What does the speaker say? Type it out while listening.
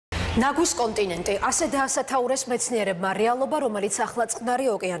ნაგვის კონტინენტი ასე დაასათაურეს მეცნიერებმა რეალობა, რომელიც ახლა წყნარი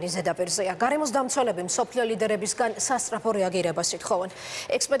ოკეანის ზედაპირზეა. გარემოსდამცველები მსოფლიო ლიდერებისგან სასწრაფო რეაგირებას ითხოვენ.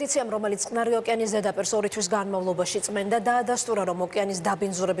 ექსპედიციამ, რომელიც წყნარი ოკეანის ზედაპირს 2 თვის განმავლობაში წმენდდა, დაადასტურა, რომ ოკეანის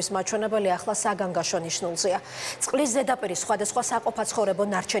დაბინძურების მაჩვენებელი ახლა საგანგაშო ნიშნულზეა. წყლის ზედაპირი სხვადასხვა საყოფაცხოვრებო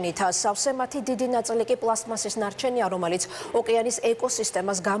ნარჩენითაა სავსე, მათი დიდი ნაწილი კი პლასტმასის ნარჩენია, რომელიც ოკეანის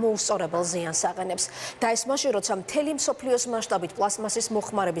ეკოსისტემას გამოუსწორებელ ზიანს აყენებს. და ეს მაშინ, როცა მთელი მსოფლიოს მასშტაბით პლასტმასის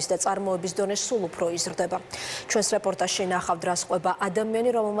მოხმარების და წარმოების დონე სულ უფრო იზრდება. ჩვენს რეპორტაჟში ნახავთ, რა სწყვება ადამიანი,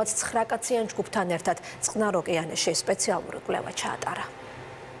 რომელმაც 9 კაციან ჯგუფთან ერთად წყნარ ოკეანეში სპეციალური კვლევა ჩაატარა.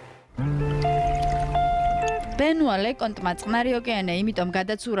 ბენუა ლეკონტმა წყნარი ოკეანე იმიტომ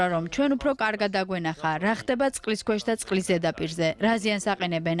გადაცურა, რომ ჩვენ უფრო კარგად აგვენახა, რა ხდება წყლის ქვეშ და წყლის ზედაპირზე, რა ზიანს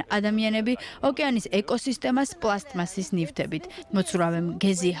აყენებენ ადამიანები ოკეანის ეკოსისტემას პლასტმასის ნივთებით. მოცურავემ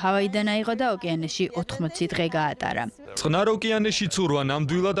გეზი ჰავაიდან აიღო და ოკეანეში 80 დღე გაატარა. წყნარ ოკეანეში ცურვა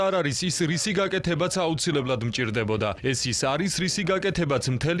ნამდვილად არ არის ის, რისი გაკეთებაც აუცილებლად მჭირდებოდა. ეს ის არის, რისი გაკეთებაც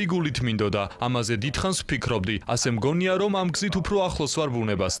მთელი გულით მინდოდა. ამაზე დიდხანს ვფიქრობდი. ასე მგონია, რომ ამ გზით უფრო ახლოს ვარ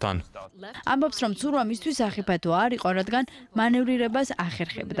ბუნებასთან. ამბობს, რომ ცურვა მისთვის ახიფათო არ იყო, რადგან მანევრირებას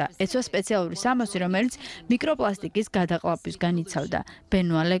ახერხებდა. ეცვა სპეციალური სამოსი, რომელიც მიკროპლასტიკის გადაყლაპვისგან იცავდა.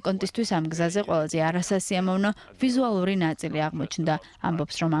 ბენუა ლეკონტისთვის ამ გზაზე ყველაზე არასასიამოვნო ვიზუალური ნაწილი აღმოჩნდა.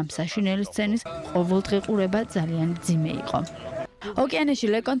 ამბობს, რომ ამ საშინელი სცენის ყოველდღე ყურება ძალიან მძიმე იყო. ოკეანეში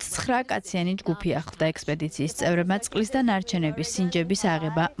ლეკონტს 9 კაციანი ჯგუფი ახლდა. ექსპედიციის წევრებმა წყლის და ნარჩენების სინჯების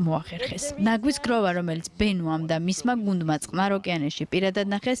აღება მოახერხეს. ნაგვის გროვა, რომელიც ბენუამ და მისმა გუნდმა წყნარ ოკეანეში პირადად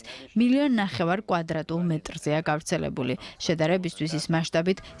ნახეს, 1,5 კვადრატულ მეტრზეა გავრცელებული. შედარებისთვის ის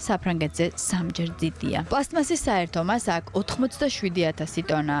მასშტაბით საფრანგეთზე 3-ჯერ დიდია. პლასტმასის საერთო მასა აქ 87,000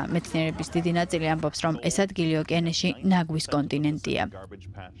 ტონაა. მეცნიერების დიდი ნაწილი ამბობს, რომ ეს ადგილი ოკეანეში ნაგვის კონტინენტია.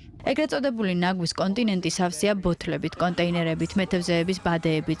 ეგრეთ წოდებული ნაგვის კონტინენტი სავსეა ბოთლებით, კონტეინერებით, მეთევზეების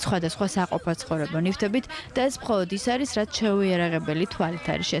ბადეებით, სხვადასხვა საყოფაცხოვრებო ნივთებით და ეს მხოლოდ ის არის, რაც შეუიარაღებელი თვალით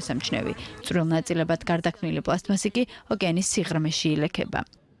არის შესამჩნევი. წვრილ ნაწილებად გარდაქმნილი პლასტმასი კი ოკეანის სიღრმეში ილექება.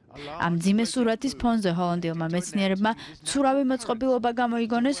 ამ მძიმე სურათის ფონზე ჰოლანდიელმა მეცნიერებმა ცურავი მოწყობილობა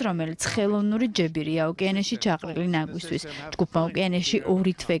გამოიგონეს, რომელიც ხელოვნური ჯებირია ოკეანეში ჩაყრილი ნაგვისთვის. ჯგუფმა ოკეანეში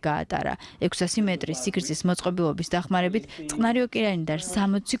 2 თვე გაატარა. 600 მეტრის სიგრძის მოწყობილობის დახმარებით წყნარი ოკეანიდან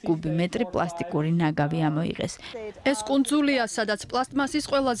 60 კუბი-მეტრი პლასტიკური ნაგავი ამოიღეს. ეს კუნძულია, სადაც პლასტმასის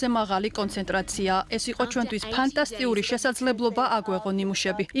ყველაზე მაღალი კონცენტრაციაა. ეს იყო ჩვენთვის ფანტასტიკური შესაძლებლობა აგვეღო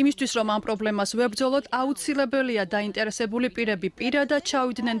ნიმუშები. იმისთვის, რომ ამ პრობლემას ვებრძოლოთ, აუცილებელია დაინტერესებული პირები პირადად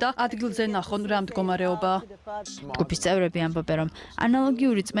ჩავიდნენ და ადგილზე ნახონ რა მდგომარეობაა. ჯგუფის წევრები ამბობენ, რომ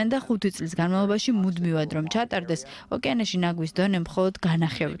ანალოგიური წმენდდა 5 წლის განმავლობაში მუდმივად რომ ჩატარდეს, ოკეანეში ნაგვის დონე მხოლოდ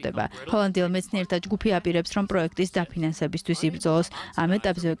განახევრდება. ჰოლანდიელ მეცნიერთა ჯგუფი აპირებს, რომ პროექტის დაფინანსებისთვის იბრძოლოს. ამ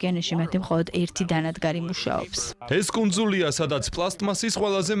ეტაპზე ოკეანეში მათი მხოლოდ 1 დანადგარი მუშაობს. ეს კუნძულია, სადაც პლასტმასის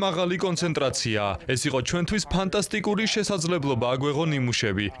ყველაზე მაღალი კონცენტრაციაა. ეს იყო ჩვენთვის ფანტასტიკური შესაძლებლობა აგვეღო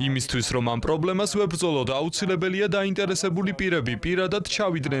ნიმუშები. იმისთვის, რომ ამ პრობლემას ვებრძოლოთ, აუცილებელია დაინტერესებული პირები პირადად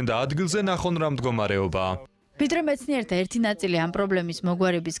ჩავიდნენ და ადგილზე ნახონ რა მდგომარეობაა. ვიდრე მეცნიერთა ერთი ნაწილი ამ პრობლემის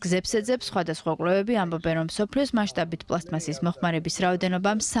მოგვარების გზებს ეძებს, სხვადასხვა კვლევები ამბობენ, რომ მსოფლიოს მასშტაბით პლასტმასის მოხმარების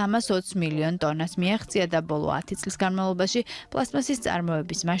რაოდენობამ 320 მილიონ ტონას მიაღწია და ბოლო 10 წლის განმავლობაში პლასტმასის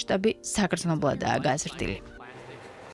წარმოების მასშტაბი საგრძნობლადაა გაზრდილი.